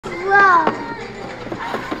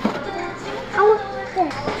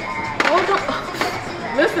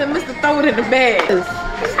Listen, Mr. Throw it in the bag.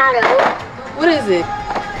 It's not a hoop. What is it?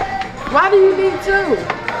 Why do you need two?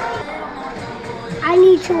 I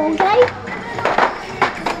need two, okay?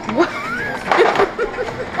 What?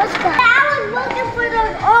 Let's go. I was looking for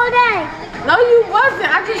those all day. No, you wasn't.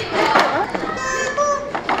 I just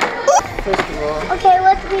First of all. Okay,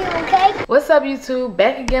 let's be okay. What's up, YouTube?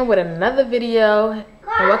 Back again with another video. And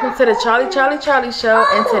welcome to the Charlie Show.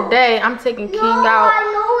 And today I'm taking King out. I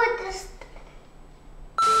know what this.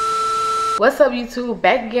 What's up, YouTube?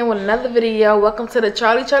 Back again with another video. Welcome to the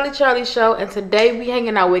Charlie Show. And today we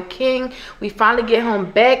hanging out with King. We finally get him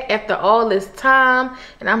back after all this time,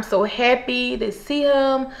 and I'm so happy to see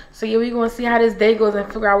him. So yeah, we're gonna see how this day goes and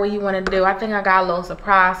figure out what he want to do. I think I got a little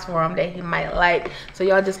surprise for him that he might like. So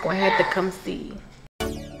y'all just gonna have to come see.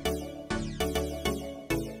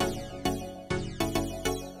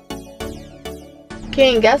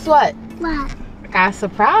 King, guess what? What? I got a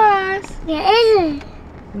surprise. There isn't.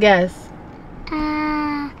 Guess.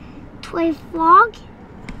 Toy frog?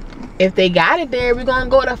 If they got it there, we're gonna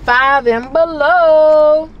go to 5 and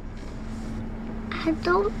below. I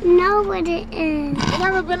don't know what it is. You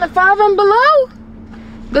never been to 5 and below?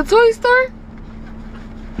 The toy store?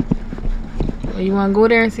 Well, you wanna go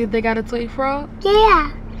there and see if they got a toy frog?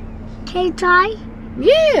 Yeah. Can you try?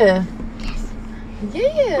 Yeah. Yes.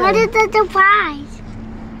 Yeah. What is the surprise?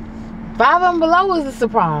 5 and below is a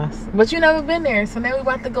surprise. But you never been there, so now we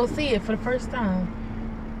about to go see it for the first time.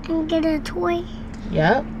 And get a toy?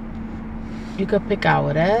 Yep. You could pick out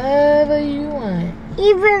whatever you want.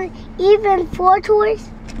 Even 4 toys?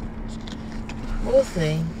 We'll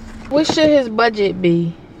see. What should his budget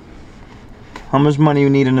be? How much money you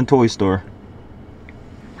need in a toy store?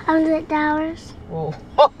 $100. Whoa.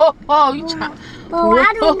 Ho, you try. Oh,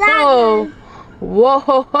 I don't got none.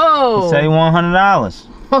 Whoa. You say you want $100.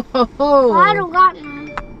 Oh, I don't got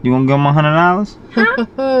none. You gonna give him $100? Huh?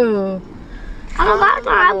 I don't got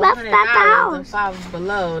none. I left at the house. 5 and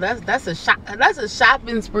below. That's a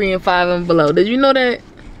shopping spree in 5 and below. Did you know that?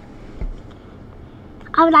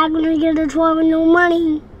 I'm not gonna get a toy with no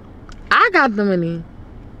money. I got the money.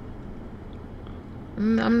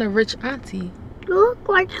 I'm the rich auntie. You look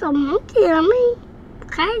like a monkey to me.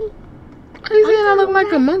 Okay. Why you saying I look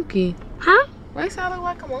like a monkey? Huh? Why you say I look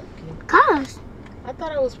like a monkey? Cause I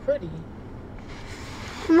thought I was pretty.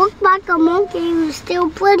 you look like a monkey who's still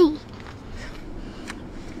pretty.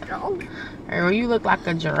 Or you look like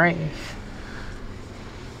a giraffe.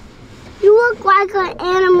 You look like an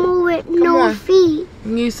animal with no on. feet.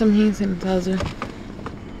 Need some hand sanitizer.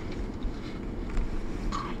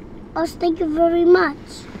 Oh, thank you very much.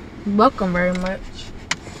 Welcome very much.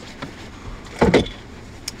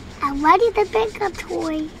 I'm ready to pick a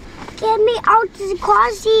toy. Get me out to the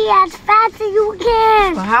car seat as fast as you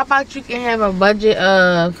can. Well, how about you can have a budget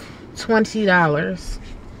of $20?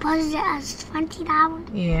 Budget as $20?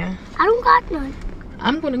 Yeah. I don't got none.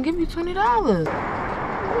 I'm gonna give you $20.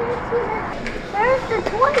 Where's the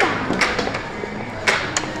toy at?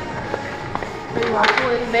 You want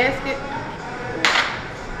toy basket?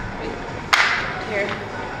 Here.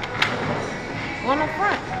 On the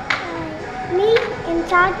front. Me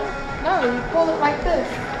inside it? No, you pull it like this.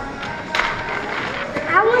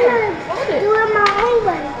 I want hold to it. do it my own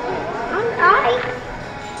way. Alright.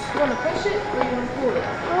 You want to push it or you want to pull it? I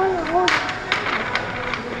want to hold it.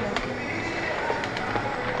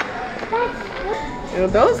 Yo,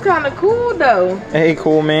 those kind of cool though. Hey,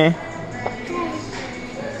 cool man.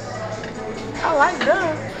 I like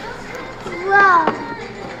them. Wow.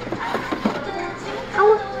 I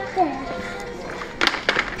want this.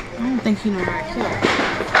 I don't think you know how to kill.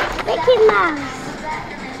 Mickey Mouse.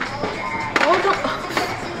 Hold on.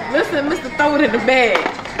 Listen, Mr. Throw it in the bag.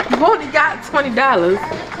 You only got $20.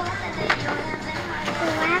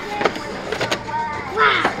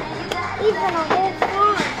 Wow. Even a whole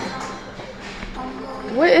farm.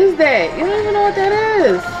 What is that? You don't even know what that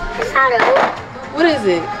is. It's not a hoop. What is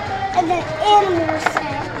it? And an animal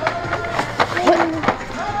set.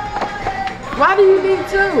 Why do you need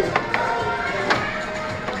two?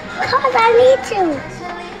 Because I need to.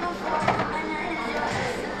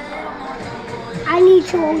 I need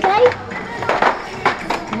to, okay?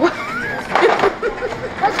 What?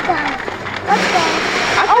 Let's go. Let's go.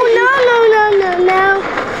 Oh, no.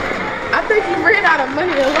 I think you ran out of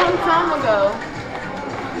money a long time ago.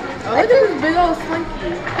 Oh, look at this big old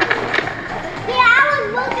slinky. Yeah, I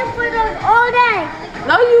was looking for those all day.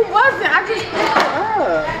 No, you wasn't. I just picked it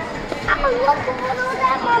up. I was looking for those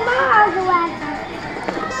at my mom's last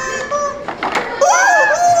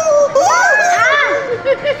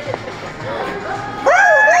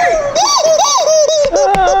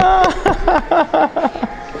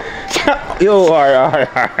Yo, alright.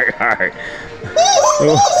 I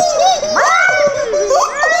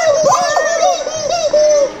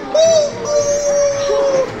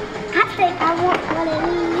think I want one of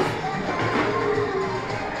these.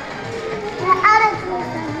 The other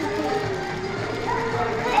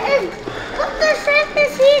what the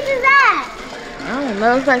surface seeds is that? I don't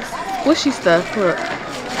know. It's like squishy stuff. Look.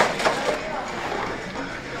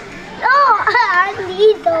 Oh, I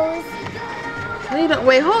need those.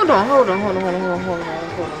 Wait, hold on. Look!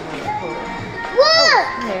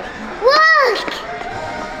 Look!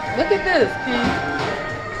 Look at this, King.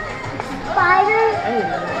 Spider. Hey.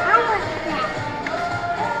 I want that.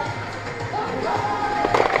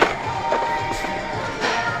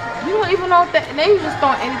 You don't even know what that. They just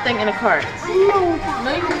throw anything in the cart. I know that.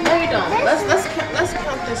 No, you don't. Let's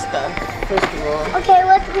count this stuff first of all. Okay,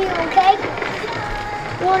 let's read, okay?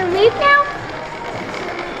 You want to read now?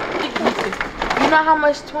 You know how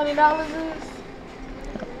much $20 is?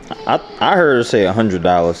 I heard her say $100.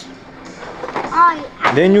 Alright.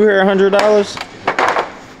 Didn't you hear $100?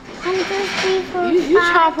 You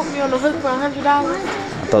trying to put me on the hook for $100? I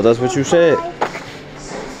thought that's what you said.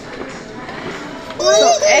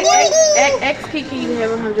 So X Kiki, you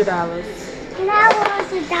have $100. Now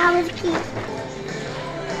 $100 keep.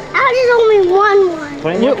 There's only one.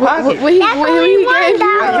 Put it in your pocket. What he That's only gave you? $1. In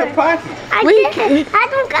your pocket. I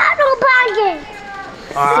don't got no pocket.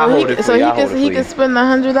 So he can spend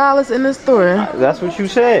 $100 in the store. That's what you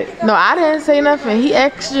said. No, I didn't say nothing. He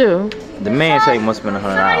asked you. The man said he must spend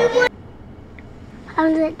 $100.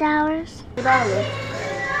 $100. $100.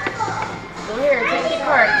 So here, take your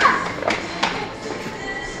card.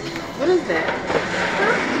 What is that?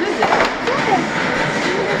 What is it?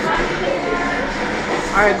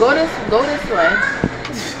 All right, go this way.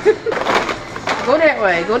 Go that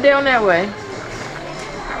way. Go down that way.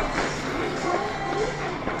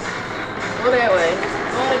 Go that way.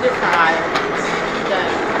 Go in a different aisle. Okay.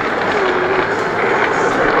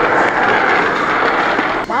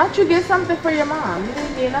 Why don't you get something for your mom? You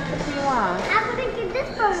didn't get nothing for your mom. I'm gonna get this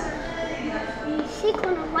for her. She's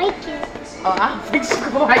gonna like it. Oh, I don't think she's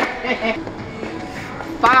gonna like it.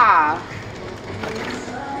 5,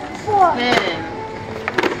 4. 10,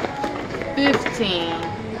 15,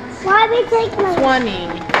 Why we take my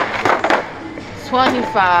 20,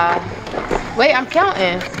 25. Wait, I'm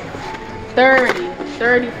counting. 30,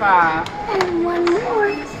 35, and one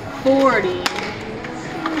more. 40,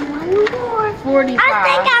 And one more. 45, I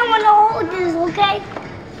think I wanna hold this, okay?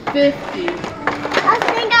 50. I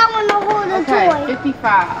think I wanna hold the Okay, toy.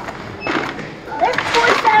 55. This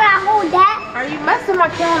toy said I hold that. Are you messing my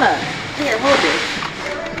count up? Here, hold it.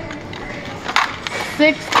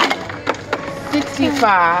 60,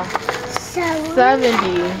 65,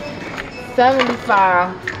 70,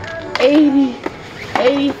 75, 80,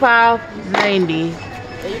 85, 90.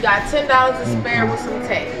 And you got $10 to spare with some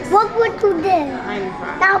tax. Look what you did.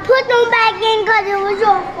 95. Now put them back in because it was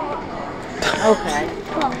your fault. Okay.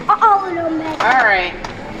 All of them back. All right.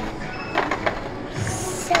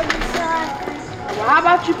 75. Well, how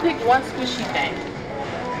about you pick one squishy thing?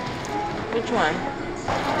 Which one?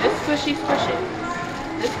 This squishy?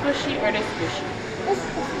 This squishy or this squishy?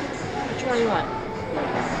 Which one you want?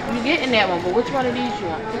 You getting that one, but which one of these you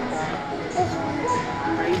want? Pick one.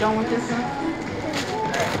 Are you done with this one?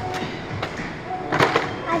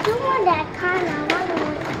 I do want that kind of one.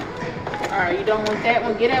 Alright, you don't want that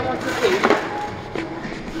one? Get that one too, please.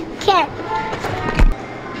 Okay.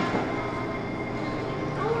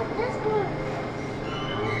 I want this one.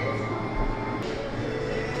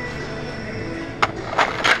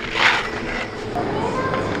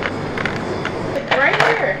 Right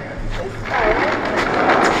here.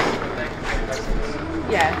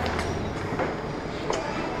 Yeah.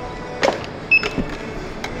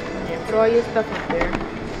 Yeah, put all your stuff up there.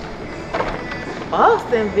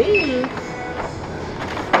 Boston beans?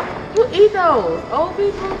 Who eat those? Old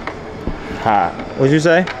people? Hi. What'd you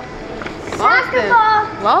say?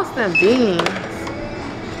 Boston beans.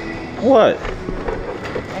 What?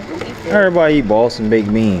 Like, who eat that? Everybody eat Boston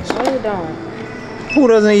baked beans. No, you don't. Who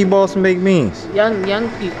doesn't eat Boston baked beans? Young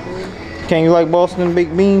people. Can you like Boston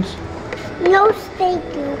baked beans? No, thank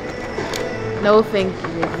you. No, thank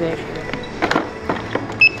you. Exactly.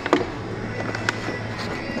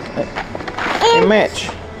 They match.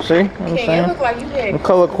 See what I'm Okay, it saying? look like you had I'm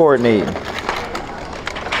color coordinating.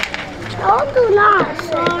 Don't do not,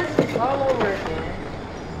 son. all over again.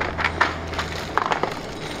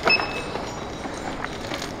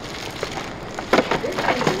 This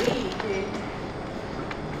is weed, kid.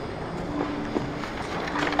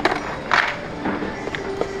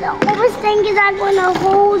 The only thing is I'm gonna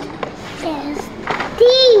hold is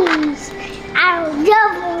these. I don't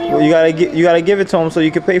know. Well, you gotta give it to him so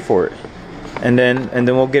you can pay for it, and then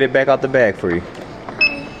we'll get it back out the bag for you.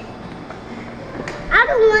 I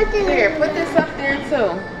don't want this. Here, put this up there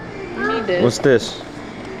too. You need this. What's this?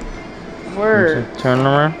 Word. Turn it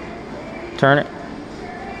around. Turn it.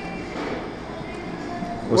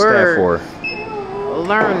 What's Word. that for?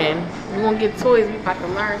 Learning. We gonna get toys. We about to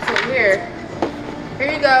learn. So here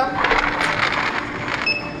you go.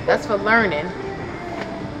 That's for learning.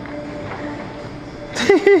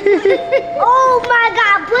 Oh my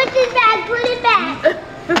God! Put this back. Put it back.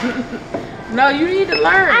 No, you need to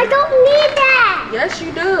learn. I don't need that. Yes,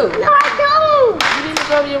 you do. No, I don't. You need to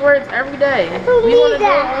go over your words every day. I don't We want need to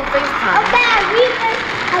do it that. on FaceTime. Okay,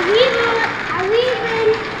 I'm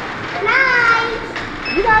leaving tonight.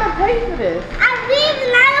 You gotta pay for this. I'm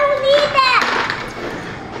leaving. I don't need that.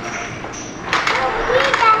 I don't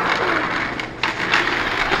need that.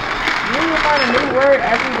 You need to learn a new word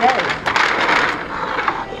every day.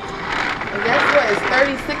 And guess what? It's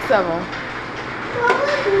 36 of them.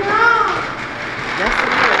 No. That's the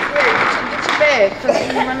list. Here, get your bag, because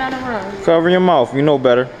you run out of room. Cover your mouth. You know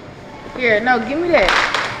better. Here, no, give me that.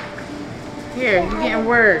 Here, you getting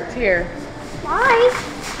words. Here. Why?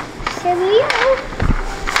 Cereal.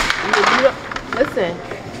 Listen.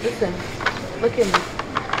 Look at me.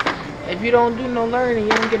 If you don't do no learning,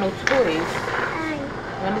 you don't get no toys.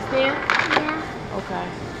 You understand? Yeah. Okay.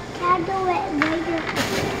 Can I do it later?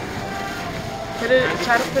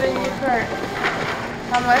 Try to put it in your cart.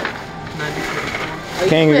 How much? 90.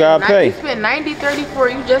 King, you gotta pay. You spent 90, 34.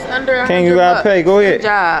 You just under 100 King, you gotta bucks. pay. Go ahead. Good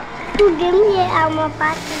job. You give me it out my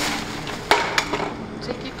pocket.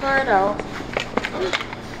 Take your card out.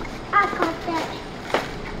 I got that.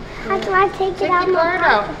 How do I take it Take out your my card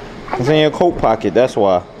out. pocket? It's in your coat pocket. That's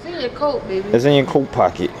why. It's in your coat, baby. It's in your coat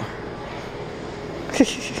pocket.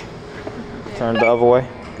 Turn the other way.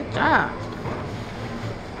 Good job.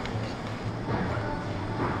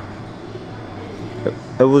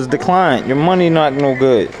 It was declined. Your money not no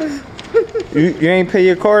good. You ain't pay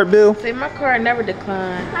your card bill? Say my card never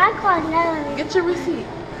declined. I got none. Get your receipt.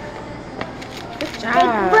 Good Thank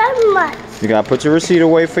job. you very much. You gotta put your receipt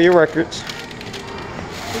away for your records.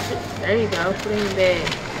 There you go. Put it in your bag.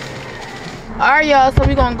 Alright, y'all. So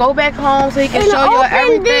we're gonna go back home so he can And show you open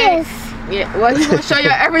everything. this. Yeah, well, he's gonna show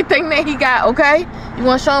you everything that he got, okay? You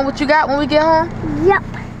wanna show him what you got when we get home? Yep.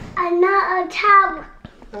 Another tower.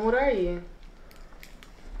 And what are you?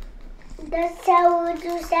 That's how what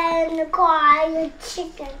you said in the car. Your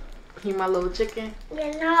chicken. You my little chicken?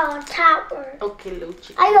 You're not a tower. Okay, little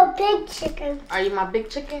chicken. I'm a big chicken. Are you my big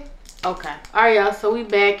chicken? Okay. Alright, y'all. So we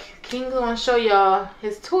back. King's gonna show y'all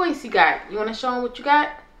his toys he got. You wanna show him what you got?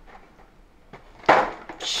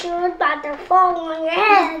 She was about to fall on your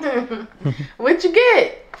head. What'd you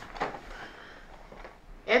get?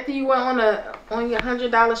 After you went on your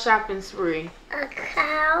 $100 shopping spree. A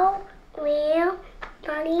cow, lamb,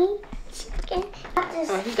 bunny, chicken.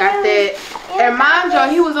 So he got that. And mind y'all,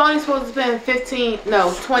 he was only supposed to spend $20.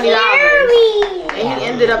 Scary. And he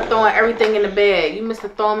ended up throwing everything in the bag. You must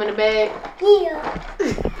have thrown him in the bag? Yeah.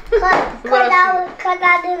 Because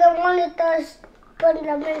I didn't want to put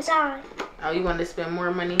them inside. Oh, you wanted to spend more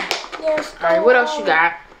money? Yes. Alright, what else you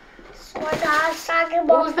got? What I was talking about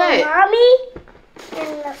What was that? for mommy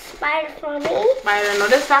and the spider for me. Spider, no,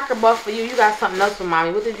 this soccer ball for you. You got something else for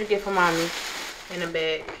mommy. What did you get for mommy in the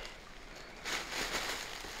bag?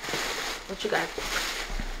 What you got?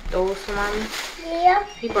 Those for mommy? Yeah.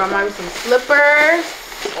 He brought mommy some slippers.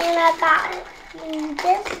 And I got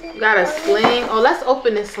this. You got a sling. Oh, let's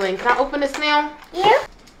open this sling. Can I open this now? Yeah.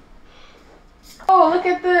 Oh, look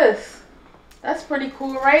at this. That's pretty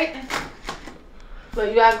cool, right? So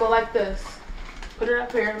you gotta go like this. Put it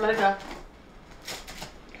up here. Let it go.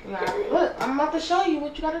 You gotta, look, I'm about to show you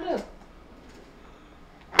what you gotta do.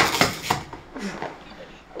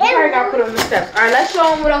 You already gotta put it on the steps. Alright, let's show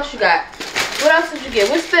them what else you got. What else did you get?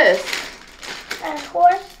 What's this? A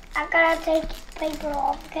horse. I gotta take paper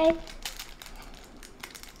off, okay?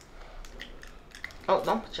 Oh,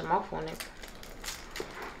 don't put your mouth on it.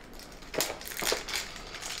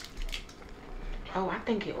 Oh, I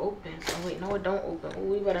think it opens. Oh, wait, no, it don't open. Oh,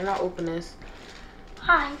 we better not open this.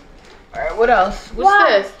 Hi. Alright, what else? What's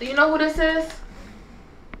this? Do you know who this is?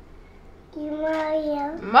 You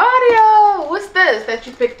Mario. Mario! What's this that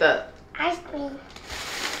you picked up? Ice cream.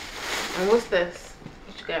 And what's this?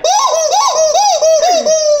 What you got?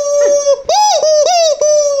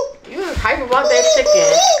 You was hype about that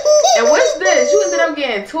chicken. And what's this? You ended up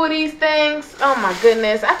getting 2 of these things? Oh my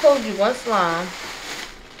goodness. I told you one slime.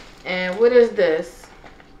 And what is this?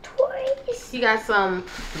 Toys. He got some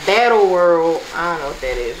Battle World. I don't know what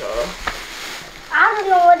that is, y'all. I I don't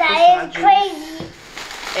know what that is. Crazy.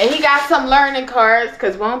 And he got some learning cards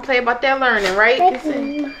because we don't play about that learning, right?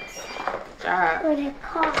 Good job.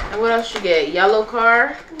 And what else you get? Yellow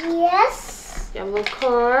car. Yes. Yellow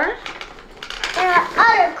car. And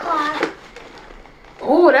another car.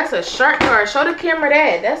 Oh, that's a shark card. Show the camera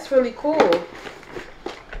that. That's really cool.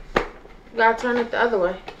 You gotta turn it the other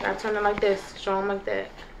way. You gotta turn it like this. Show them like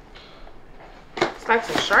that. It's like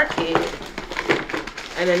some shark head.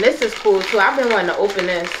 And then this is cool too. I've been wanting to open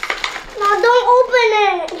this. No, don't open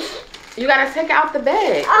it. You gotta take it out the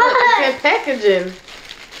bag. Look, it's in packaging.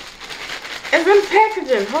 It's in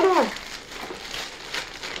packaging. Hold on.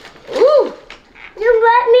 Ooh. You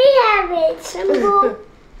let me have it. Shampoo.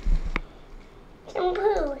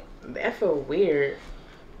 Shampoo. That feel weird.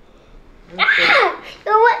 Ah,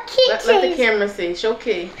 you know what key Let the camera see. Show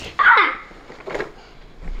Key. Ah.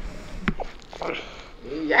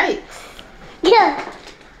 Yikes. Yeah.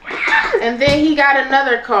 And then he got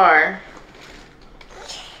another car.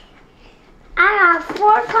 I got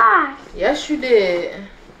 4 cars. Yes, you did.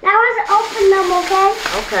 Now let's open them, okay?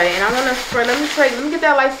 Okay, and I want to spray. Let me get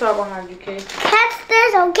that Lysol behind you, Kay. Catch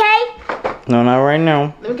this, okay? No, not right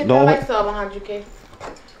now. Let me get that Lysol behind you, Kay.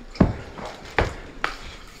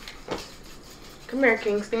 Come here,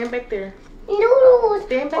 King. Stand back there. Noodles.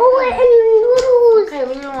 Stand back Oh, there. and noodles. Okay,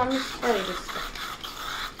 let me spray this.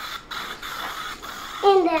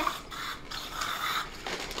 In there.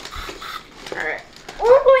 All right.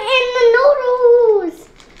 Oh, and the noodles.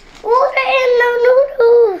 Oh, and the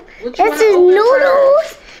noodles. What you This wanna is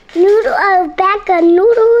open noodles. A bag of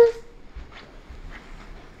noodles.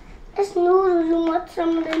 It's noodles. You want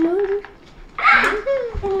some of the noodles?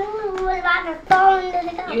 The noodles was about to fall into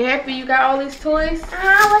the cup. You happy you got all these toys?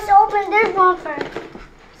 Let's open this one first.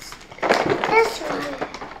 This one.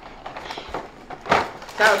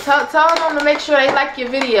 Tell them to make sure they like your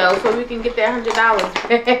video so we can get that $100.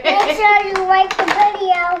 Make sure you like the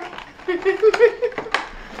video.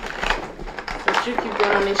 But you keep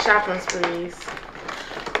going on these shopping sprees.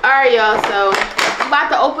 Alright, y'all, so I'm about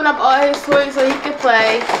to open up all his toys so he can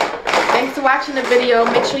play. Thanks for watching the video.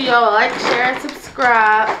 Make sure y'all like, share, and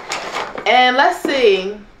subscribe. And let's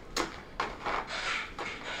see.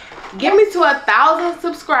 Get me to 1,000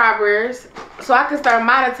 subscribers so I can start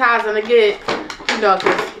monetizing to get, you know,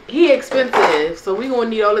 because he expensive. So we gonna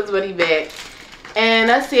need all this money back. And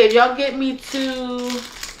let's see, if y'all get me to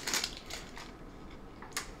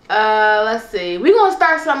let's see, we gonna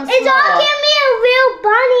start something small. If y'all give me a real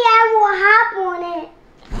bunny, I will hop on it.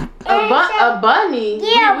 A bunny?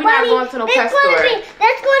 Yeah, we're not going to no pet store.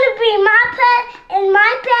 That's gonna be my pet and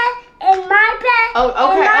my pet and my pet. Oh,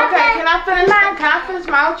 okay, okay. Can I Pet. finish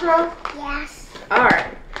my outro? Yes. All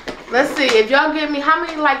right. Let's see. If y'all give me, how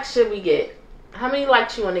many likes should we get? How many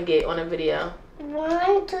likes you want to get on a video?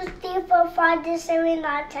 1, 2, 3, 4, 5, 6, 7, 8,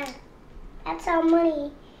 9, 10. That's how many.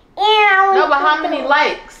 And I want No, but how many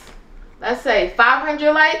likes? Let's say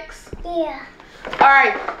 500 likes. Yeah.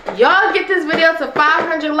 Alright, y'all get this video to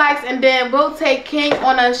 500 likes and then we'll take King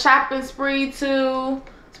on a shopping spree to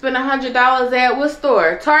spend $100 at what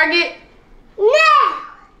store? Target? No.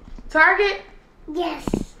 Target? Yes.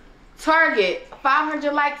 Target.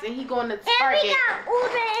 500 likes and he going to Target. And we got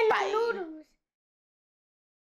Uber in the noodles.